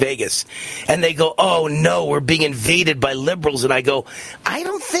Vegas. And they go, oh, no, we're being invaded by liberals. And I go, I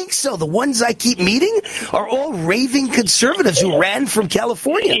don't think so. The ones I keep meeting are all raving conservatives who ran from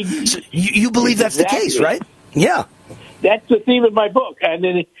California. So you believe that's the case, right? Yeah. That's the theme of my book.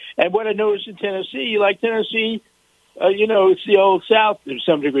 And what I noticed in Tennessee, Tennessee, it's the old South to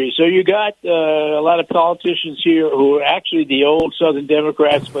some degree. So you got a lot of politicians here who are actually the old Southern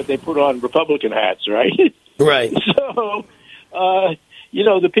Democrats, but they put on Republican hats, right? Right. So,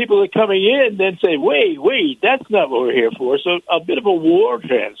 the people that are coming in then say, wait, that's not what we're here for. So a bit of a war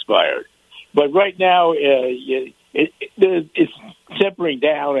transpired. But right now, it's tempering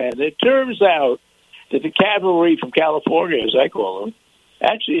down, and it turns out that the cavalry from California, as I call them,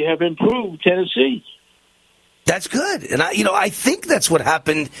 actually have improved Tennessee. That's good. And I think that's what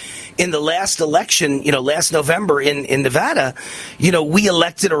happened in the last election, last November in Nevada. We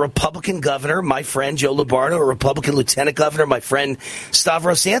elected a Republican governor, my friend Joe Lombardo, a Republican lieutenant governor, my friend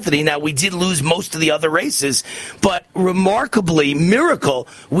Stavros Anthony. Now, we did lose most of the other races, but remarkably, miracle,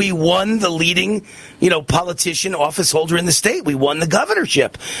 we won the leading, politician, office holder in the state. We won the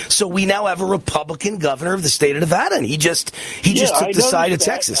governorship. So we now have a Republican governor of the state of Nevada, and he just took the side of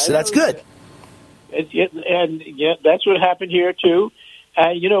Texas. So that's good. And that's what happened here too.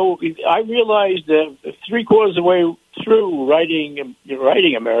 I realized that 3/4 of the way through writing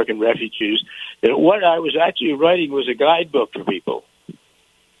American Refugees, that what I was actually writing was a guidebook for people.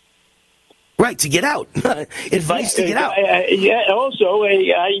 Right, to get out. Advice to get out. Also,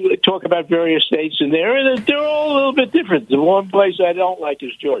 I talk about various states in there, and they're all a little bit different. The one place I don't like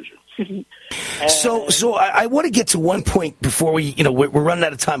is Georgia. So I want to get to one point before we're running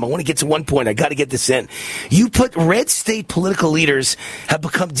out of time. I want to get to one point. I got to get this in. You put red state political leaders have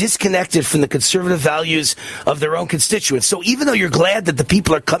become disconnected from the conservative values of their own constituents. So even though you're glad that the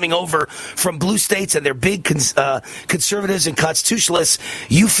people are coming over from blue states and they're big conservatives and constitutionalists,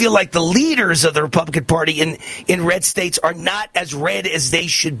 you feel like the leaders of the Republican Party in red states are not as red as they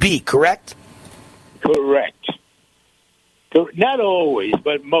should be, correct? Correct. Not always,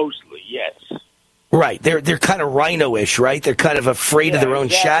 but mostly, yes. Right, they're kind of rhino-ish, right? They're kind of afraid of their own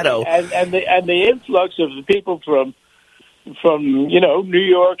shadow. And the influx of the people from New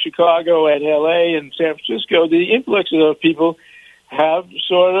York, Chicago, and L.A. and San Francisco, the influx of those people have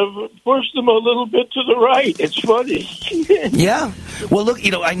sort of pushed them a little bit to the right. It's funny. Yeah. Well, look,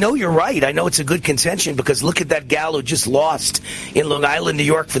 I know you're right. I know it's a good contention because look at that gal who just lost in Long Island, New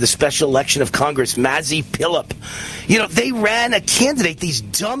York for the special election of Congress, Mazi Pilip. They ran a candidate, these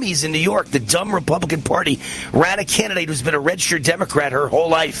dummies in New York, the dumb Republican Party, ran a candidate who's been a registered Democrat her whole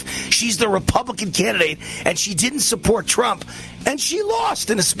life. She's the Republican candidate, and she didn't support Trump. And she lost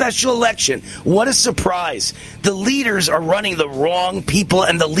in a special election. What a surprise. The leaders are running the wrong people,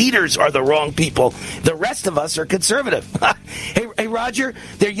 and the leaders are the wrong people. The rest of us are conservative. Hey, Roger,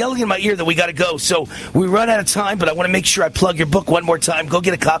 they're yelling in my ear that we got to go. So we run out of time, but I want to make sure I plug your book one more time. Go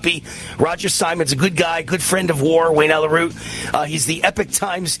get a copy. Roger Simon's a good guy, good friend of war, Wayne Allyn. He's the Epoch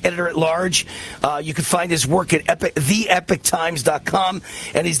Times editor-at-large. You can find his work at theepochtimes.com.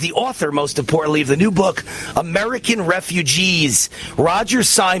 And he's the author, most importantly, of the new book, American Refugees. Roger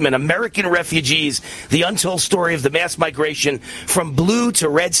Simon, American Refugees, the untold story of the mass migration from blue to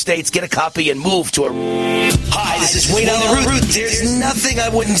red states. Get a copy and move to a... Hi, this is Wayne Allyn. There's nothing I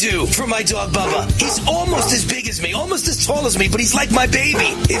wouldn't do for my dog Bubba. He's almost as big as me, almost as tall as me, but he's like my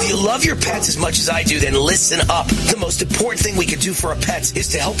baby. If you love your pets as much as I do, then listen up. The most important thing we can do for our pets is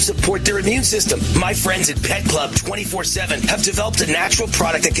to help support their immune system. My friends at Pet Club 24/7 have developed a natural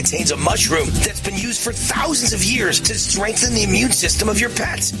product that contains a mushroom that's been used for thousands of years to strengthen the immune system of your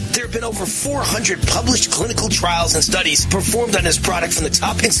pets. There have been over 400 published clinical trials and studies performed on this product from the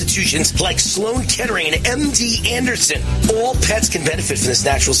top institutions like Sloan Kettering and MD Anderson. All pets can benefit from this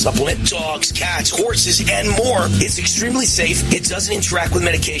natural supplement. Dogs, cats, horses, and more. It's extremely safe. It doesn't interact with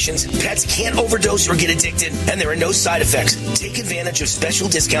medications. Pets can't overdose or get addicted, and there are no side effects. Take advantage of special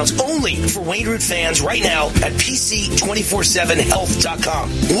discounts only for Wayne Root fans right now at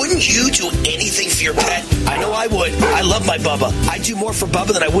PC247health.com. Wouldn't you do anything for your pet? I know I would. I love my Bubba. I do more for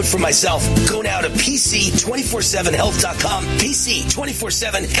Bubba than I would for myself. Go now to PC247health.com.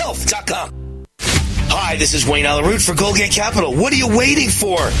 PC247health.com. Hi, this is Wayne Allyn for Goldgate Capital. What are you waiting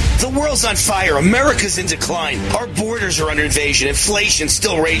for? The world's on fire. America's in decline. Our borders are under invasion. Inflation's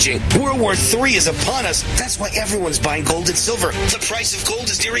still raging. World War III is upon us. That's why everyone's buying gold and silver. The price of gold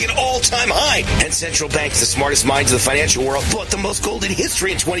is nearing an all-time high. And central banks, the smartest minds of the financial world, bought the most gold in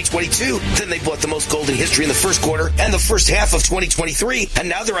history in 2022. Then they bought the most gold in history in the first quarter and the first half of 2023. And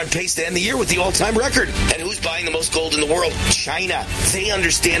now they're on pace to end the year with the all-time record. And who's buying the most gold in the world? China. They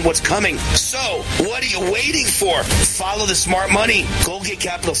understand what's coming. So, what are you waiting for? Follow the smart money. Goldgate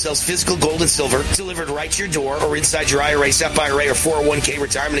Capital sells physical gold and silver delivered right to your door or inside your IRA, SEP IRA, or 401k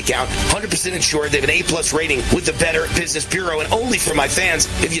retirement account. 100% insured. They have an A+ rating with the Better Business Bureau. And only for my fans,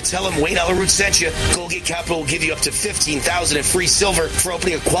 if you tell them Wayne Allyn sent you, Goldgate Capital will give you up to $15,000 in free silver for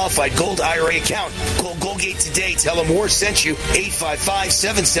opening a qualified gold IRA account. Call Goldgate today. Tell them War sent you.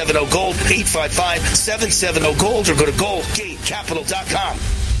 855-770-GOLD. 855-770-GOLD or go to goldgatecapital.com.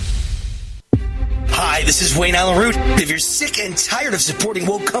 Hi, this is Wayne Allyn. If you're sick and tired of supporting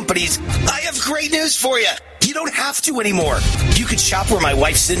woke companies, I have great news for you. You don't have to anymore. You can shop where my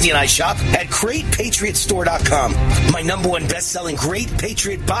wife Cindy and I shop at GreatPatriotStore.com. My #1 best-selling Great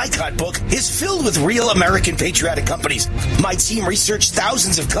Patriot Boycott book is filled with real American patriotic companies. My team researched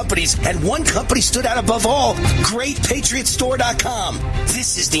thousands of companies, and one company stood out above all, GreatPatriotStore.com.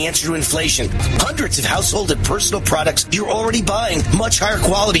 This is the answer to inflation. Hundreds of household and personal products you're already buying. Much higher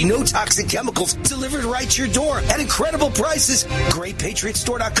quality, no toxic chemicals, delivered right to your door at incredible prices.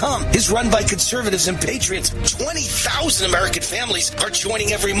 GreatPatriotStore.com is run by conservatives and patriots. 20,000 American families are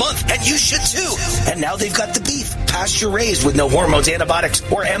joining every month, and you should too. And now they've got the beef, pasture-raised with no hormones, antibiotics,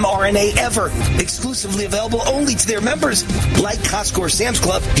 or mRNA ever. Exclusively available only to their members. Like Costco or Sam's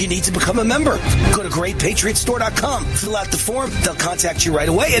Club, you need to become a member. Go to GreatPatriotStore.com, fill out the form, they'll contact you right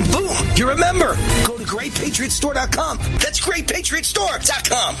away, and boom, you're a member. Go to GreatPatriotStore.com. That's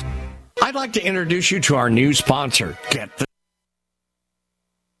GreatPatriotStore.com. I'd like to introduce you to our new sponsor, Get the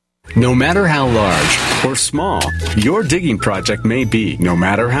No matter how large or small your digging project may be, no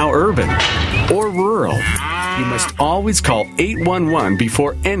matter how urban or rural, you must always call 811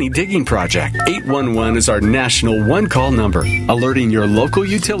 before any digging project. 811 is our national one-call number, alerting your local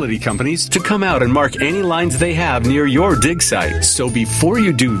utility companies to come out and mark any lines they have near your dig site. So before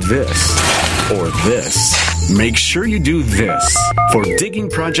you do this or this, make sure you do this. For digging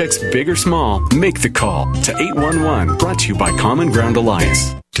projects big or small, make the call to 811. Brought to you by Common Ground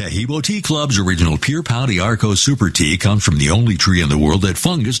Alliance. Tahibo Tea Club's original Pure Pouty Arco Super Tea comes from the only tree in the world that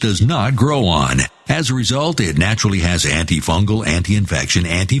fungus does not grow on. As a result, it naturally has antifungal, anti-infection,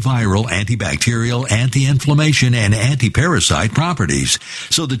 antiviral, antibacterial, anti-inflammation, and anti-parasite properties.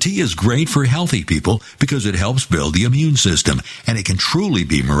 So the tea is great for healthy people because it helps build the immune system, and it can truly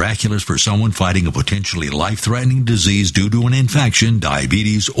be miraculous for someone fighting a potentially life-threatening disease due to an infection,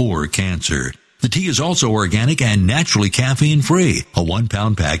 diabetes, or cancer. The tea is also organic and naturally caffeine-free. A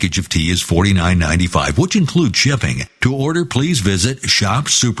 1-pound package of tea is $49.95, which includes shipping. To order, please visit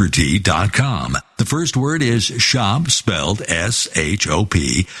shopsupertea.com. The first word is shop, spelled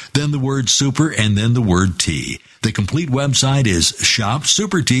S-H-O-P, then the word super, and then the word tea. The complete website is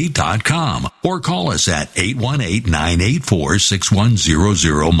shopsupertea.com, or call us at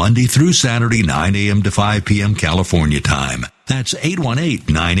 818-984-6100, Monday through Saturday, 9 a.m. to 5 p.m. California time. That's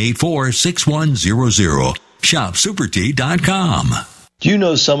 818-984-6100. ShopSuperTea.com. Do you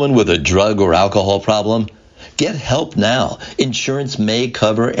know someone with a drug or alcohol problem? Get help now. Insurance may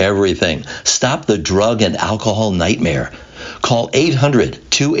cover everything. Stop the drug and alcohol nightmare. Call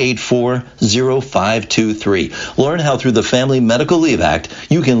 800-284-0523. Learn how through the Family Medical Leave Act,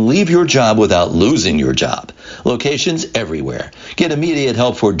 you can leave your job without losing your job. Locations everywhere. Get immediate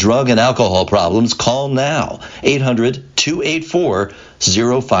help for drug and alcohol problems. Call now.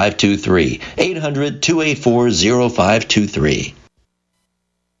 800-284-0523. 800-284-0523.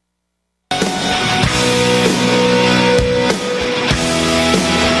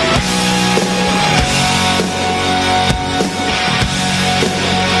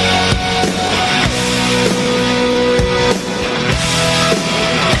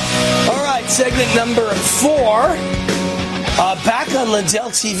 Segment number 4. Back on Lindell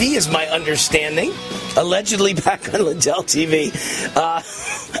TV is my understanding. Allegedly back on Lindell TV.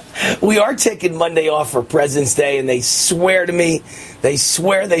 We are taking Monday off for President's Day, and they swear to me. They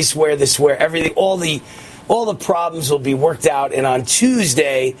swear. Everything, all the problems will be worked out. And on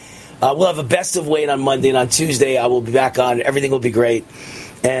Tuesday, we'll have a best of Wayne on Monday, and on Tuesday I will be back on. Everything will be great.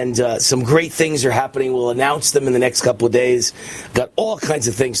 And some great things are happening. We'll announce them in the next couple of days. Got all kinds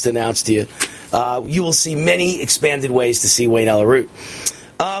of things to announce to you. You will see many expanded ways to see Wayne LaRoute.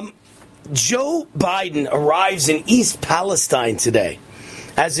 Joe Biden arrives in East Palestine today.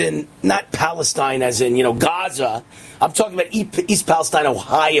 As in, not Palestine, as in, Gaza. I'm talking about East Palestine,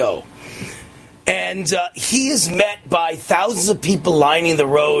 Ohio. And he is met by thousands of people lining the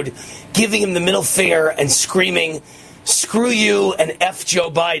road, giving him the middle finger and screaming, "Screw you," and F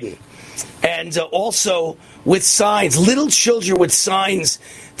Joe Biden. And also with signs, little children with signs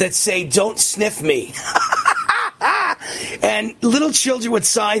that say, "Don't sniff me." And little children with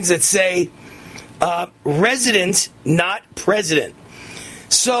signs that say, "Resident, not president."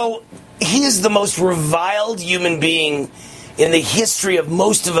 So he is the most reviled human being in the history of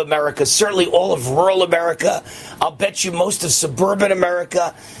most of America, certainly all of rural America. I'll bet you most of suburban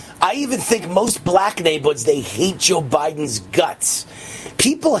America. I even think most black neighborhoods, they hate Joe Biden's guts.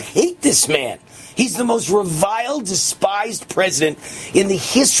 People hate this man. He's the most reviled, despised president in the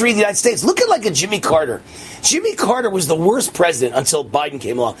history of the United States. Look at like a Jimmy Carter. Jimmy Carter was the worst president until Biden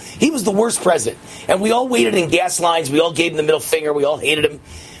came along. He was the worst president. And we all waited in gas lines. We all gave him the middle finger. We all hated him.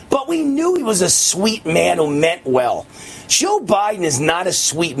 But we knew he was a sweet man who meant well. Joe Biden is not a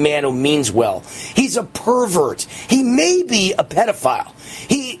sweet man who means well. He's a pervert. He may be a pedophile.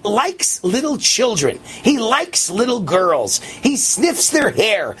 He likes little children. He likes little girls. He sniffs their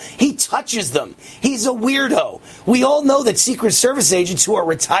hair. He touches them. He's a weirdo. We all know that Secret Service agents who are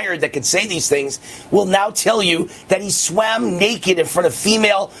retired that can say these things will now tell you that he swam naked in front of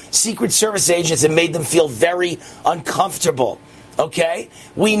female Secret Service agents and made them feel very uncomfortable. Okay?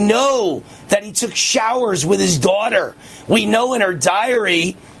 We know that he took showers with his daughter. We know in her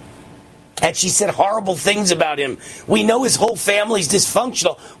diary that she said horrible things about him. We know his whole family's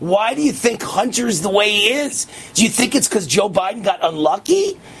dysfunctional. Why do you think Hunter's the way he is? Do you think it's because Joe Biden got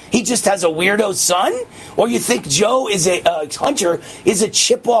unlucky? He just has a weirdo son? Or you think Hunter is a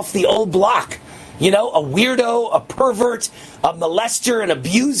chip off the old block? A weirdo, a pervert, a molester, an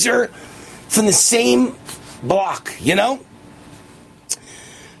abuser from the same block,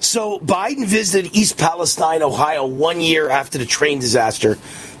 So Biden visited East Palestine, Ohio, 1 year after the train disaster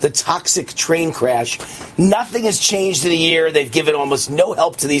the toxic train crash. Nothing has changed in a year. They've given almost no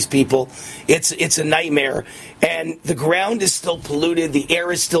help to these people. It's a nightmare. And the ground is still polluted. The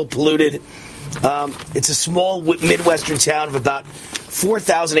air is still polluted. It's a small Midwestern town of about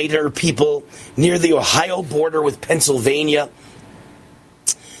 4,800 people near the Ohio border with Pennsylvania.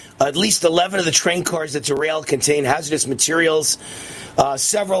 At least 11 of the train cars that derailed contain hazardous materials,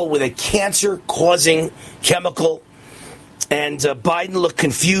 several with a cancer-causing chemical. And Biden looked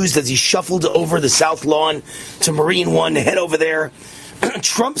confused as he shuffled over the South Lawn to Marine One to head over there.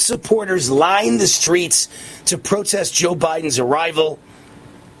 Trump supporters lined the streets to protest Joe Biden's arrival.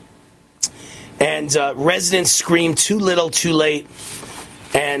 And residents screamed, "Too little, too late."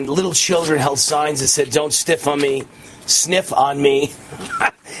 And little children held signs that said, "Don't sniff on me, sniff on me."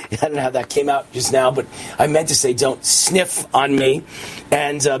 I don't know how that came out just now, but I meant to say, "Don't sniff on me."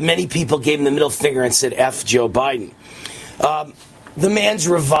 And many people gave him the middle finger and said, "F Joe Biden." The man's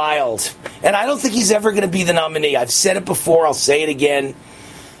reviled. And I don't think he's ever going to be the nominee. I've said it before. I'll say it again.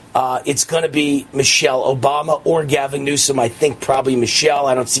 It's going to be Michelle Obama or Gavin Newsom. I think probably Michelle.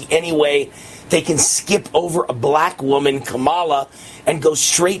 I don't see any way they can skip over a black woman, Kamala, and go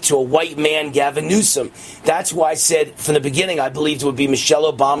straight to a white man, Gavin Newsom. That's why I said from the beginning I believed it would be Michelle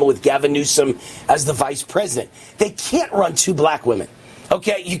Obama with Gavin Newsom as the vice president. They can't run two black women.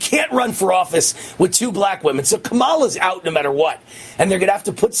 Okay, you can't run for office with two black women. So Kamala's out no matter what. And they're going to have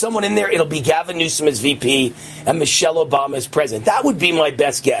to put someone in there. It'll be Gavin Newsom as VP and Michelle Obama as president. That would be my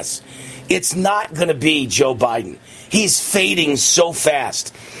best guess. It's not going to be Joe Biden. He's fading so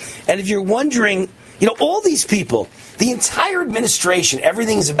fast. And if you're wondering, all these people, the entire administration,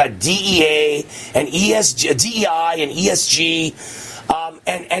 everything's about DEA and DEI and ESG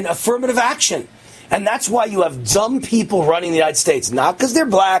and affirmative action. And that's why you have dumb people running the United States. Not because they're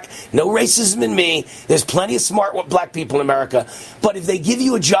black. No racism in me. There's plenty of smart black people in America. But if they give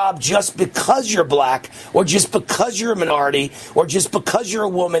you a job just because you're black or just because you're a minority or just because you're a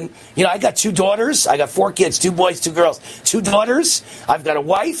woman. I got 2 daughters. I got 4 kids, 2 boys, 2 girls. 2 daughters. I've got a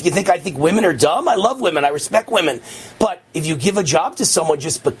wife. You think I think women are dumb? I love women. I respect women. But if you give a job to someone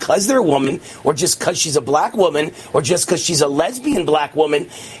just because they're a woman or just because she's a black woman or just because she's a lesbian black woman,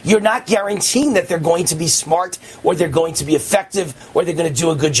 you're not guaranteeing that they're going to be smart or they're going to be effective or they're going to do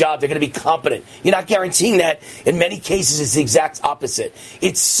a good job. They're going to be competent. You're not guaranteeing that. In many cases, it's the exact opposite.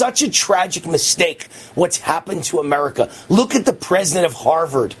 It's such a tragic mistake what's happened to America. Look at the president of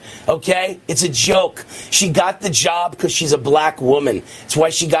Harvard, okay? It's a joke. She got the job because she's a black woman. That's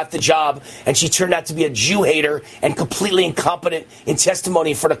why she got the job, and she turned out to be a Jew hater and completely incompetent in testimony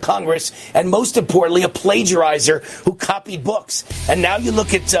in front of Congress, and most importantly, a plagiarizer who copied books. And now you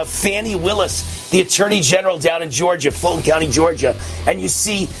look at Fannie Willis, the Attorney General down in Georgia, Fulton County, Georgia, and you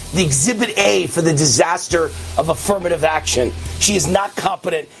see the Exhibit A for the disaster of affirmative action. She is not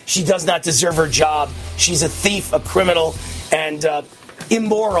competent. She does not deserve her job. She's a thief, a criminal, and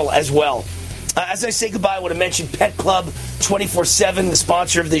immoral as well. As I say goodbye, I want to mention Pet Club 24/7, the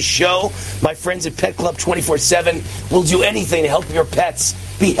sponsor of this show. My friends at Pet Club 24/7 will do anything to help your pets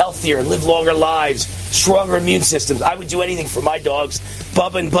be healthier, live longer lives, stronger immune systems. I would do anything for my dogs,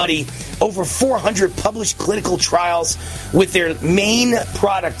 Bubba and Buddy. Over 400 published clinical trials with their main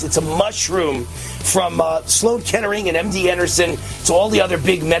product. It's a mushroom from Sloan Kettering and MD Anderson to all the other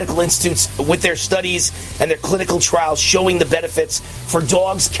big medical institutes with their studies and their clinical trials showing the benefits for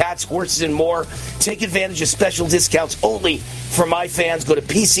dogs, cats, horses, and more. Take advantage of special discounts only for my fans. Go to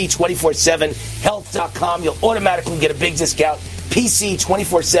PC247health.com. You'll automatically get a big discount.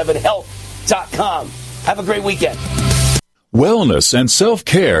 PC247health.com. Have a great weekend. Wellness and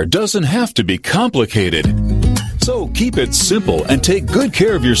self-care doesn't have to be complicated. So keep it simple and take good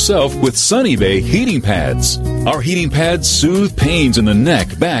care of yourself with Sunny Bay heating pads. Our heating pads soothe pains in the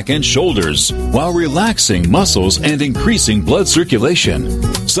neck, back, and shoulders while relaxing muscles and increasing blood circulation.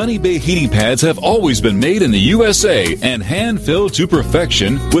 Sunny Bay heating pads have always been made in the USA and hand-filled to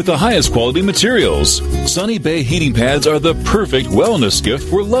perfection with the highest quality materials. Sunny Bay heating pads are the perfect wellness gift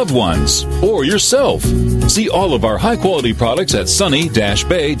for loved ones or yourself. See all of our high-quality products at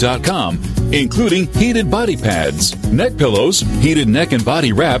sunny-bay.com, including heated body pads, neck pillows, heated neck and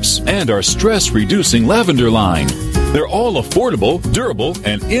body wraps, and our stress-reducing lavender line. They're all affordable, durable,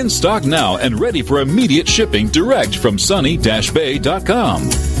 and in stock now and ready for immediate shipping direct from sunny-bay.com.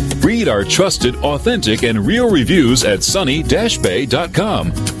 Read our trusted, authentic, and real reviews at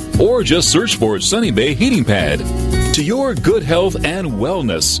sunny-bay.com or just search for Sunny Bay Heating Pad. To your good health and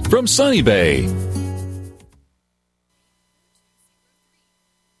wellness from Sunny Bay.